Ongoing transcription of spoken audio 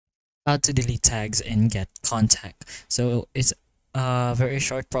how to delete tags in Getcontact. So it's a very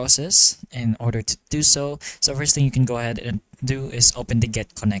short process in order to do so. So first thing you can go ahead and do is open the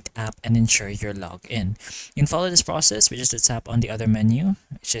Getconnect app and ensure you're logged in. You can follow this process with just a tap on the other menu,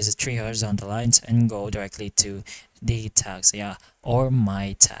 which is the three horizontal lines, and go directly to the tags, or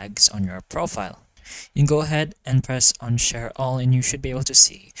my tags on your profile. You can go ahead and press on share all and you should be able to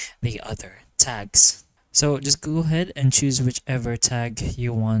see the other tags. So just go ahead and choose whichever tag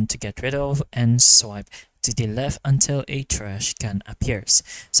you want to get rid of and swipe to the left until a trash can appears.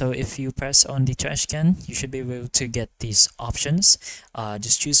 So if you press on the trash can, you should be able to get these options.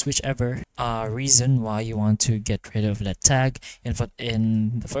 Just choose whichever reason why you want to get rid of that tag.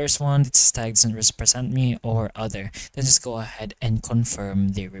 In the first one, this tag doesn't represent me or other. Then just go ahead and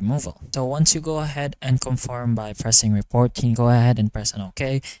confirm the removal. So once you go ahead and confirm by pressing report, you can go ahead and press on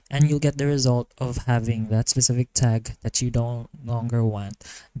OK, and you'll get the result of having that specific tag that you no longer want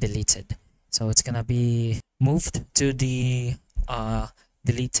deleted. So it's gonna be moved to the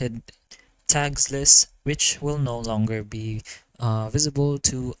deleted tags list, which will no longer be visible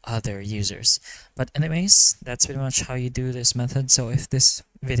to other users. But anyways, that's pretty much how you do this method. So if this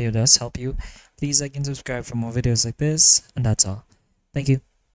video does help you, please like and subscribe for more videos like this, and that's all. Thank you.